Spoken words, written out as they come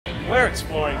We're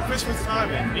exploring Christmas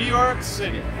time in New York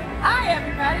City. Hi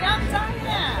everybody, I'm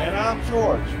Diane. And I'm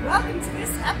George. Welcome to this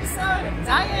episode of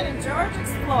Diane and George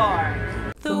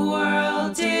Explore. The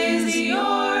world is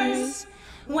yours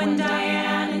when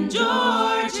Diane and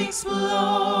George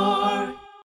explore.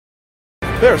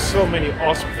 There are so many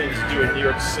awesome things to do in New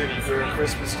York City during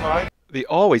Christmas time. The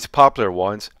always popular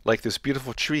ones, like this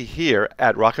beautiful tree here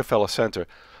at Rockefeller Center,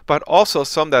 but also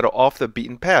some that are off the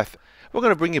beaten path. We're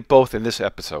going to bring you both in this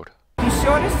episode. Be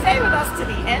sure to stay with us to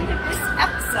the end of this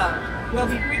episode. We'll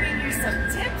be bringing you some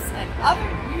tips and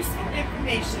other useful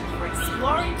information for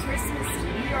exploring Christmas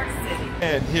in New York City.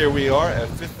 And here we are at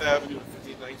 5th Avenue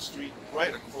and 59th Street,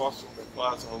 right across from the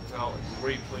Plaza Hotel. A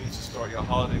great place to start your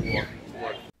holiday walking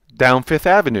tour. Down 5th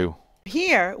Avenue.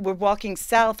 Here, we're walking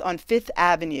south on 5th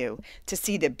Avenue to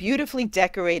see the beautifully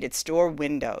decorated store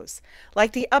windows,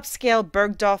 like the upscale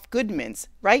Bergdorf Goodman's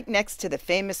right next to the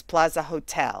famous Plaza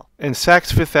Hotel. And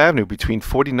Saks 5th Avenue between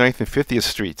 49th and 50th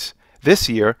Streets. This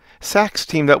year, Saks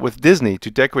teamed up with Disney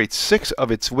to decorate 6 of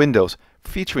its windows,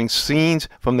 featuring scenes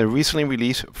from the recently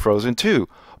released Frozen 2,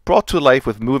 brought to life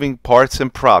with moving parts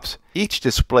and props. Each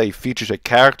display features a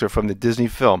character from the Disney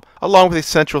film, along with a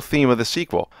central theme of the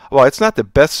sequel. While it's not the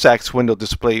best Saks window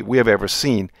display we have ever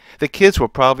seen, the kids will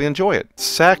probably enjoy it.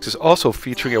 Saks is also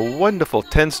featuring a wonderful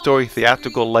 10-story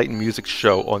theatrical light and music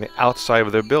show on the outside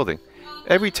of their building,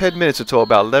 every 10 minutes until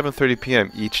about 11:30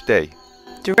 p.m. each day.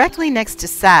 Directly next to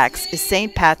Saks is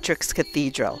St. Patrick's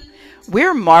Cathedral.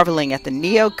 We're marveling at the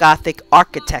neo-Gothic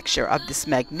architecture of this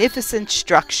magnificent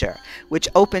structure, which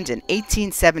opened in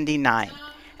 1879.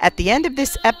 At the end of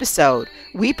this episode,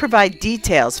 we provide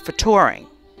details for touring.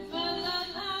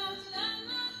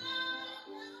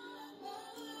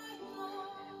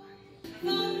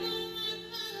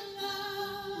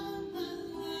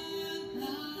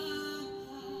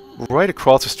 Right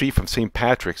across the street from St.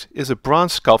 Patrick's is a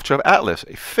bronze sculpture of Atlas,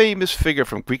 a famous figure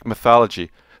from Greek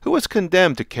mythology, who was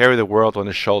condemned to carry the world on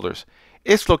his shoulders.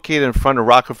 It's located in front of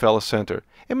Rockefeller Center.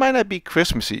 It might not be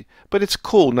Christmassy, but it's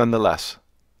cool nonetheless.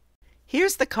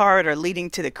 Here's the corridor leading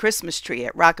to the Christmas tree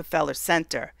at Rockefeller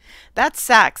Center. That's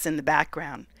Saks in the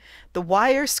background. The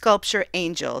wire sculpture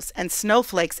angels and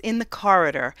snowflakes in the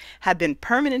corridor have been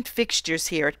permanent fixtures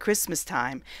here at Christmas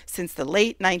time since the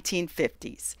late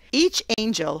 1950s. Each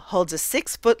angel holds a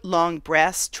 6-foot-long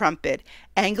brass trumpet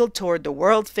angled toward the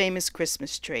world-famous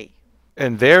Christmas tree.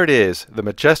 And there it is, the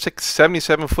majestic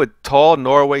 77-foot tall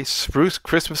Norway Spruce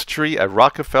Christmas tree at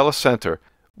Rockefeller Center,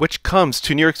 which comes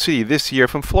to New York City this year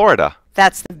from Florida.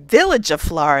 That's the village of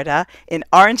Florida in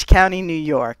Orange County, New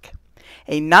York.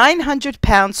 A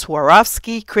 900-pound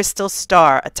Swarovski crystal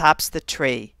star attops the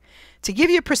tree. To give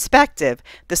you perspective,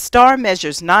 the star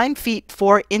measures 9 feet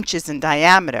 4 inches in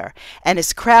diameter and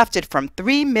is crafted from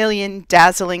 3 million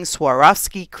dazzling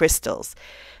Swarovski crystals.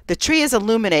 The tree is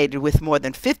illuminated with more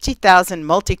than 50,000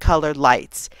 multicolored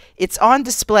lights. It's on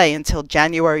display until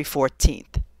January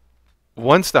 14th.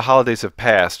 Once the holidays have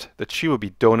passed, the tree will be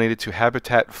donated to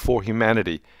Habitat for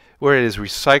Humanity, where it is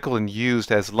recycled and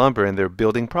used as lumber in their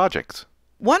building projects.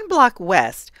 1 block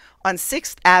west, on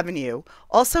 6th Avenue,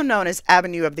 also known as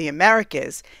Avenue of the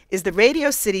Americas, is the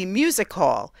Radio City Music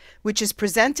Hall, which is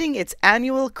presenting its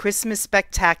annual Christmas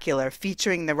Spectacular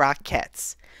featuring the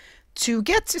Rockettes. To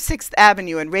get to 6th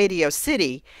Avenue and Radio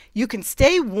City, you can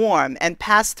stay warm and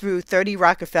pass through 30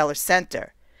 Rockefeller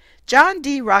Center. John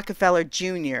D. Rockefeller,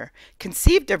 Jr.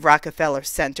 conceived of Rockefeller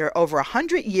Center over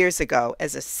 100 years ago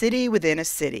as a city within a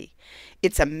city.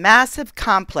 It's a massive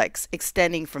complex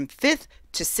extending from 5th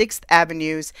to 6th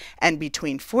Avenues and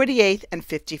between 48th and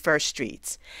 51st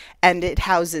Streets. And it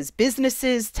houses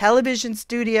businesses, television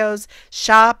studios,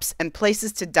 shops, and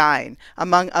places to dine,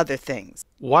 among other things.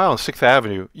 While on 6th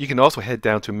Avenue, you can also head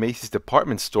down to Macy's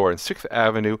department store on 6th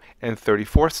Avenue and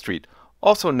 34th Street,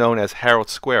 also known as Herald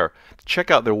Square, to check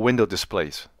out their window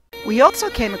displays. We also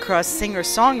came across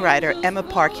singer-songwriter Emma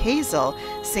Park-Hazel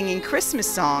singing Christmas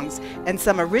songs and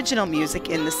some original music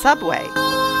in the subway.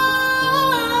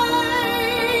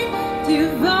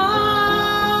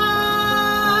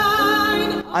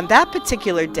 On that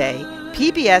particular day,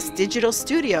 PBS Digital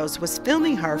Studios was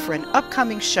filming her for an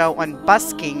upcoming show on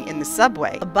busking in the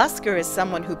subway. A busker is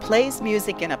someone who plays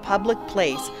music in a public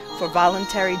place for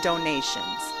voluntary donations.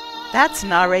 That's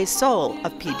Nohre Soul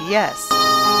of PBS.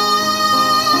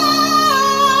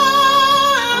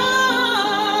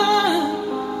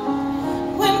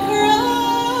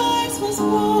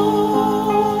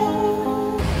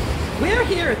 We're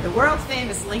here at the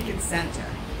world-famous Lincoln Center,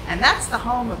 and that's the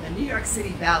home of the New York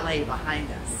City Ballet behind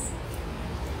us.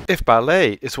 If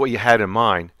ballet is what you had in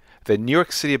mind, the New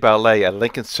York City Ballet at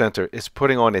Lincoln Center is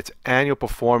putting on its annual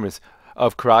performance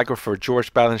of choreographer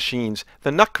George Balanchine's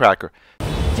The Nutcracker.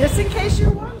 Just in case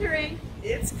you're wondering,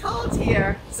 it's cold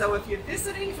here, so if you're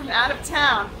visiting from out of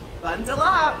town, bundle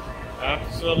up.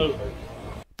 Absolutely.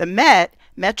 The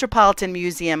Metropolitan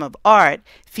Museum of Art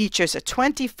features a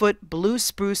 20-foot blue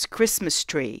spruce Christmas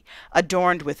tree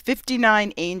adorned with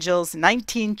 59 angels,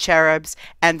 19 cherubs,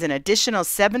 and an additional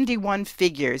 71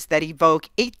 figures that evoke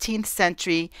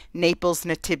 18th-century Naples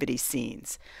nativity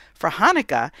scenes. For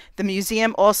Hanukkah, the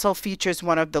museum also features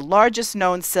one of the largest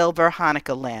known silver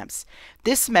Hanukkah lamps.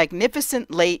 This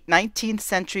magnificent late 19th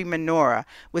century menorah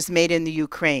was made in the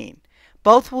Ukraine.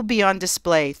 Both will be on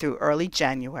display through early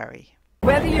January.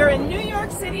 Whether you're in New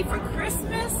York City for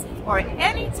Christmas or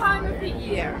any time of the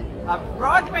year, a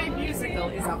Broadway musical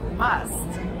is a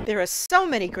must. There are so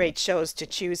many great shows to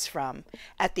choose from.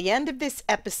 At the end of this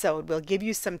episode, we'll give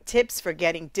you some tips for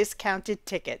getting discounted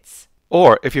tickets.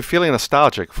 Or if you're feeling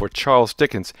nostalgic for Charles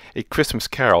Dickens' A Christmas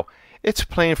Carol, it's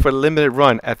playing for a limited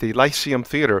run at the Lyceum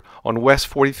Theater on West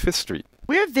 45th Street.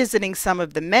 We're visiting some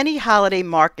of the many holiday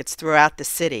markets throughout the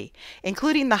city,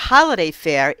 including the Holiday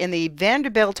Fair in the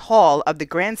Vanderbilt Hall of the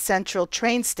Grand Central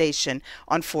train station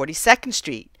on 42nd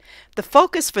Street. The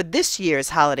focus for this year's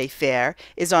Holiday Fair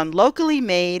is on locally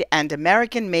made and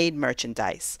American-made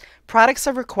merchandise. Products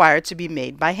are required to be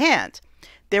made by hand.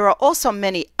 There are also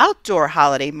many outdoor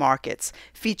holiday markets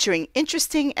featuring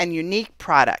interesting and unique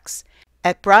products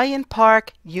at Bryant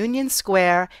Park, Union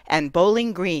Square, and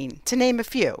Bowling Green, to name a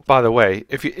few. By the way,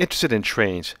 if you're interested in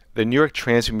trains, the New York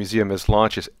Transit Museum has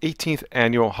launched its 18th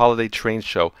annual holiday train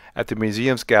show at the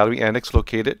museum's gallery annex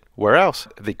located, where else?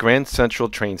 The Grand Central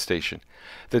train station.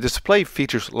 The display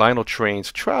features Lionel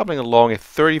trains traveling along a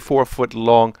 34-foot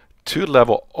long,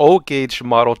 two-level O-gauge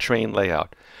model train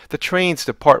layout. The trains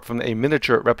depart from a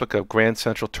miniature replica of Grand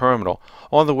Central Terminal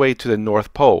on the way to the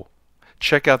North Pole.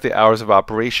 Check out the hours of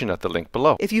operation at the link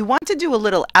below. If you want to do a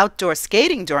little outdoor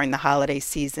skating during the holiday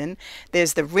season,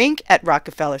 there's the rink at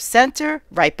Rockefeller Center,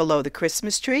 right below the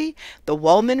Christmas tree, the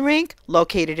Woolman Rink,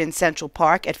 located in Central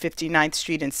Park at 59th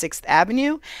Street and 6th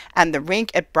Avenue, and the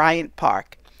rink at Bryant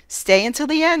Park. Stay until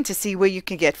the end to see where you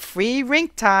can get free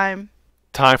rink time.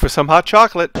 Time for some hot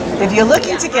chocolate. If you're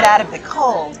looking to get out of the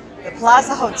cold, the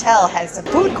Plaza Hotel has a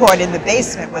food court in the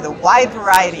basement with a wide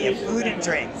variety of food and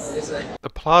drinks. The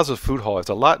Plaza Food Hall is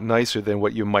a lot nicer than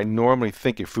what you might normally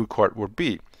think a food court would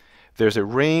be. There's a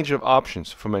range of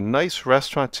options, from a nice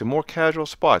restaurant to more casual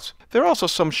spots. There are also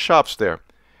some shops there.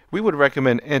 We would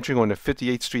recommend entering on the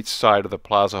 58th Street side of the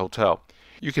Plaza Hotel.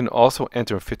 You can also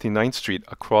enter on 59th Street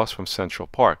across from Central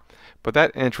Park, but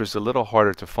that entrance is a little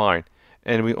harder to find,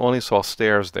 and we only saw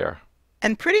stairs there.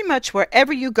 And pretty much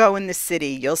wherever you go in the city,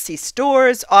 you'll see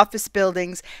stores, office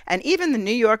buildings, and even the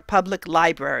New York Public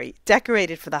Library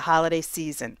decorated for the holiday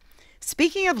season.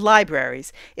 Speaking of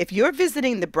libraries, if you're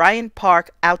visiting the Bryant Park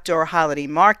Outdoor Holiday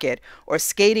Market or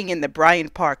skating in the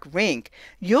Bryant Park Rink,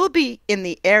 you'll be in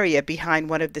the area behind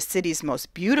one of the city's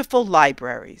most beautiful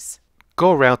libraries.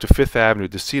 Go around to Fifth Avenue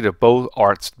to see the Beaux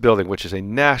Arts building, which is a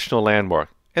national landmark,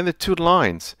 and the two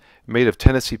lions, made of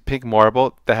Tennessee pink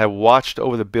marble, that have watched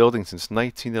over the building since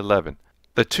 1911.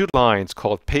 The two lions,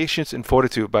 called Patience and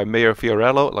Fortitude by Mayor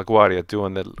Fiorello LaGuardia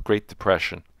during the Great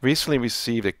Depression, recently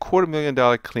received a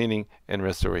 $250,000 cleaning and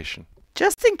restoration.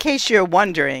 Just in case you're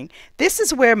wondering, this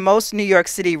is where most New York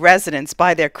City residents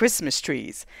buy their Christmas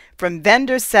trees, from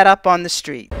vendors set up on the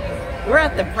street. We're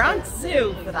at the Bronx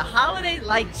Zoo for the Holiday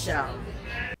Light Show.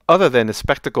 Other than the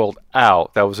spectacled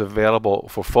owl that was available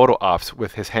for photo ops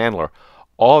with his handler,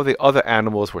 all of the other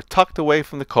animals were tucked away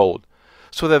from the cold,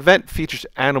 so the event features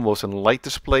animals in light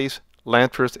displays,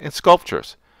 lanterns, and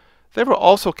sculptures. There were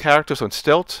also characters on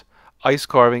stilts, ice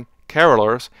carving,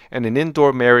 carolers, and an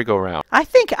indoor merry-go-round. I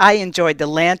think I enjoyed the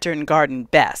Lantern Garden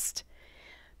best.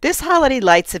 This Holiday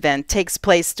Lights event takes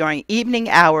place during evening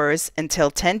hours until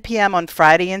 10 p.m. on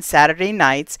Friday and Saturday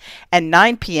nights and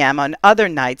 9 p.m. on other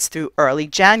nights through early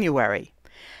January.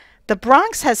 The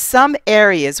Bronx has some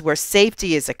areas where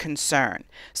safety is a concern,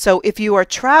 so if you are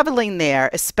traveling there,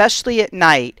 especially at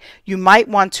night, you might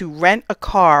want to rent a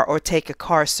car or take a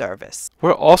car service.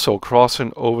 We're also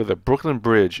crossing over the Brooklyn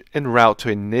Bridge en route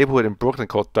to a neighborhood in Brooklyn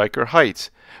called Dyker Heights,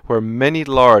 where many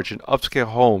large and upscale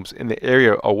homes in the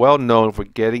area are well known for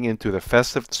getting into the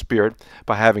festive spirit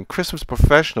by having Christmas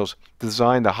professionals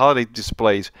design the holiday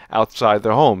displays outside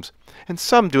their homes, and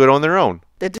some do it on their own.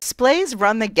 The displays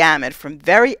run the gamut from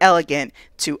very elegant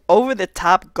to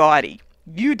over-the-top gaudy.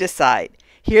 You decide.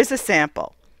 Here's a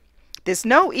sample. There's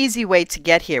no easy way to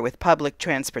get here with public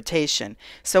transportation,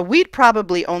 so we'd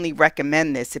probably only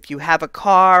recommend this if you have a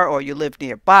car or you live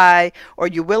nearby or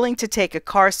you're willing to take a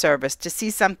car service to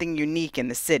see something unique in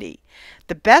the city.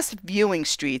 The best viewing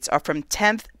streets are from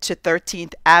 10th to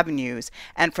 13th Avenues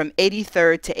and from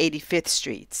 83rd to 85th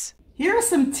Streets. Here are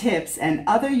some tips and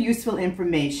other useful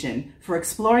information for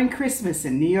exploring Christmas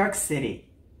in New York City.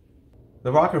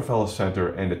 The Rockefeller Center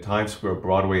and the Times Square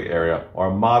Broadway area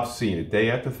are a mob scene the day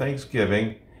after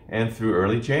Thanksgiving and through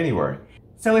early January.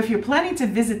 So if you're planning to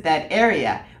visit that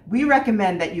area, we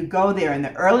recommend that you go there in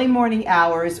the early morning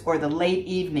hours or the late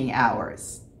evening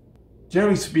hours.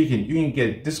 Generally speaking, you can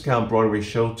get discount Broadway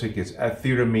show tickets at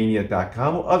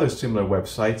theatermania.com or other similar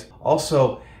websites.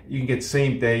 Also, you can get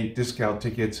same-day discount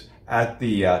tickets at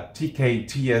the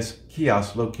TKTS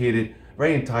kiosk located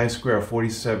right in Times Square,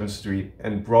 47th Street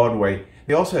and Broadway.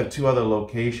 They also have two other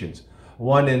locations,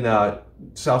 one in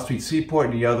South Street Seaport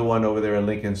and the other one over there in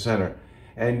Lincoln Center.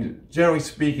 And generally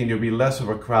speaking, there'll be less of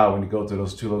a crowd when you go to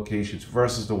those two locations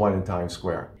versus the one in Times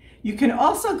Square. You can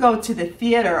also go to the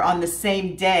theater on the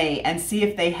same day and see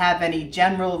if they have any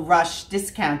general rush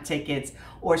discount tickets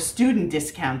or student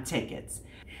discount tickets.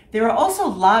 There are also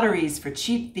lotteries for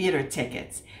cheap theater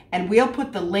tickets, and we'll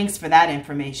put the links for that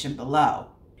information below.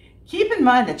 Keep in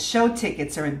mind that show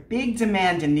tickets are in big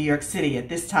demand in New York City at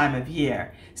this time of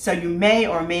year, so you may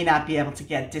or may not be able to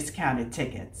get discounted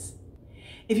tickets.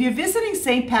 If you're visiting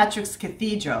St. Patrick's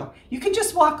Cathedral, you can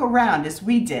just walk around as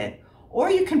we did,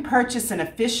 or you can purchase an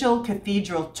official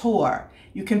cathedral tour.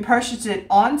 You can purchase it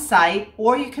on site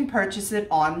or you can purchase it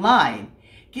online.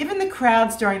 Given the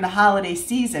crowds during the holiday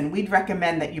season, we'd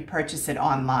recommend that you purchase it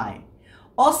online.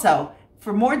 Also,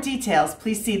 for more details,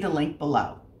 please see the link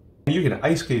below. You can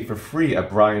ice skate for free at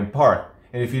Bryant Park,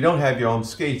 and if you don't have your own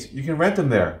skates, you can rent them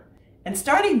there. And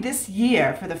starting this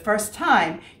year, for the first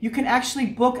time, you can actually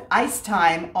book ice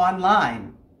time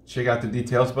online. Check out the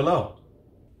details below.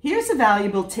 Here's a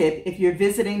valuable tip if you're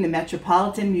visiting the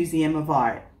Metropolitan Museum of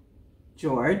Art.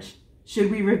 George, should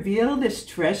we reveal this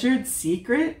treasured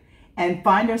secret and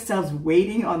find ourselves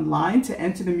waiting online to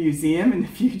enter the museum in the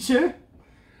future?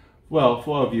 Well,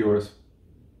 for our viewers,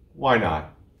 why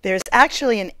not? There's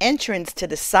actually an entrance to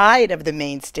the side of the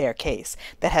main staircase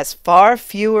that has far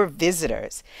fewer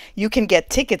visitors. You can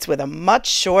get tickets with a much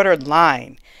shorter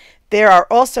line. There are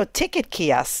also ticket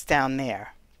kiosks down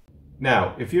there.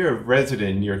 Now, if you're a resident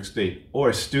in New York State or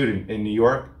a student in New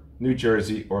York, New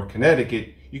Jersey, or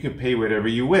Connecticut, you can pay whatever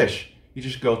you wish. You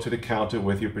just go to the counter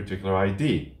with your particular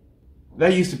ID.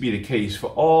 That used to be the case for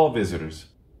all visitors.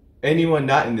 Anyone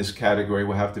not in this category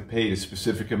will have to pay the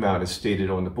specific amount as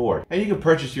stated on the board. And you can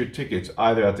purchase your tickets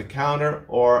either at the counter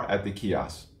or at the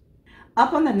kiosk.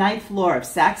 Up on the 9th floor of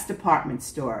Saks Department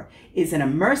Store is an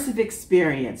immersive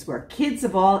experience where kids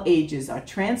of all ages are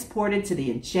transported to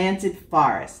the Enchanted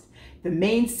Forest, the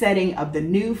main setting of the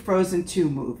new Frozen 2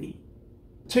 movie.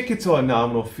 Tickets are a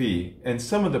nominal fee, and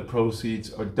some of the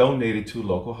proceeds are donated to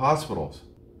local hospitals.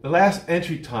 The last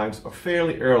entry times are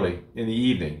fairly early in the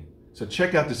evening, so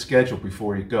check out the schedule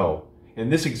before you go,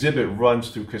 and this exhibit runs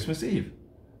through Christmas Eve.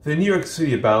 The New York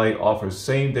City Ballet offers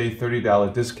same-day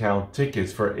 $30 discount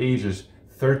tickets for ages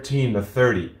 13 to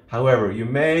 30. However, you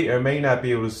may or may not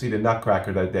be able to see the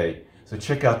Nutcracker that day, so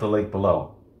check out the link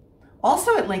below.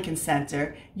 Also at Lincoln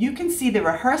Center, you can see the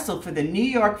rehearsal for the New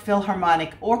York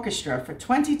Philharmonic Orchestra for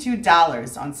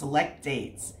 $22 on select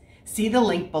dates. See the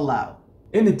link below.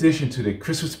 In addition to the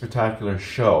Christmas Spectacular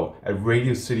show at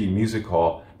Radio City Music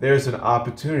Hall, there is an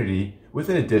opportunity, with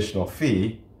an additional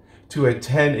fee, to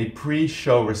attend a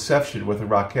pre-show reception with the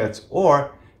Rockettes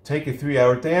or take a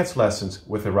 3-hour dance lessons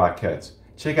with the Rockettes.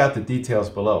 Check out the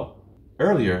details below.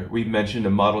 Earlier, we mentioned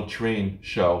a model train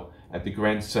show at the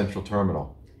Grand Central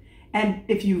Terminal. And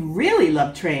if you really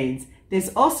love trains,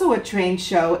 there's also a train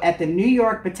show at the New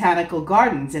York Botanical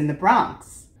Gardens in the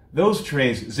Bronx. Those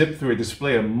trains zip through a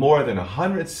display of more than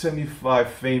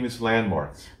 175 famous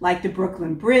landmarks. Like the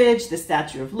Brooklyn Bridge, the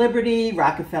Statue of Liberty,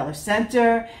 Rockefeller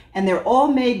Center, and they're all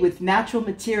made with natural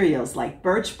materials like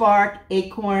birch bark,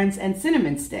 acorns, and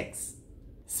cinnamon sticks.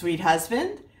 Sweet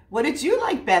husband, what did you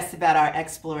like best about our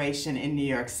exploration in New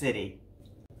York City?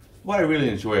 What I really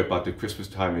enjoy about the Christmas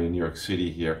time in New York City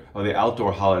here are the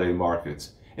outdoor holiday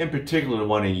markets, in particular the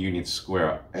one in Union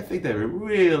Square. I think they have a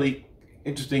really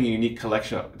interesting and unique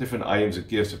collection of different items and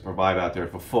gifts to provide out there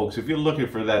for folks if you're looking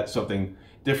for that something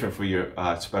different for your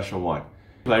special one.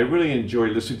 But I really enjoy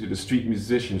listening to the street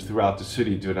musicians throughout the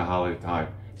city during the holiday time,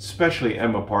 especially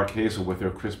Emma Park-Hazel with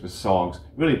her Christmas songs.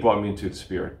 Really brought me into the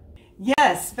spirit.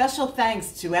 Yes, special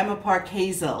thanks to Emma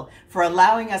Park-Hazel for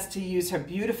allowing us to use her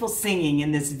beautiful singing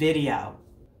in this video.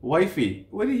 Wifey,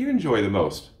 what do you enjoy the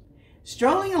most?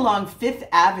 Strolling along Fifth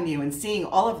Avenue and seeing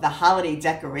all of the holiday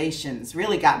decorations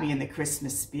really got me in the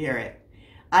Christmas spirit.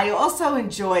 I also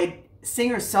enjoyed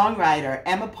singer-songwriter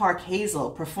Emma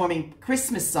Park-Hazel performing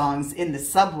Christmas songs in the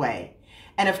subway.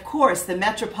 And of course, the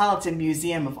Metropolitan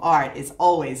Museum of Art is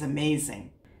always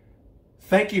amazing.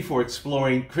 Thank you for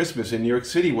exploring Christmas in New York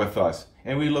City with us,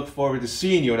 and we look forward to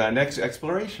seeing you in our next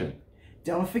exploration.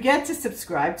 Don't forget to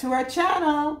subscribe to our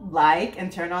channel, like,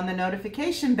 and turn on the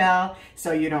notification bell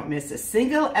so you don't miss a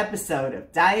single episode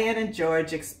of Diane and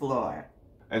George Explore.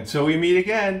 Until we meet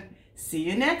again. See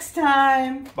you next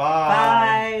time. Bye.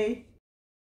 Bye.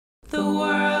 The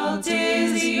world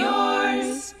is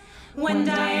yours when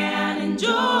Diane and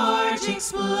George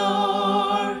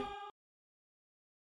explore.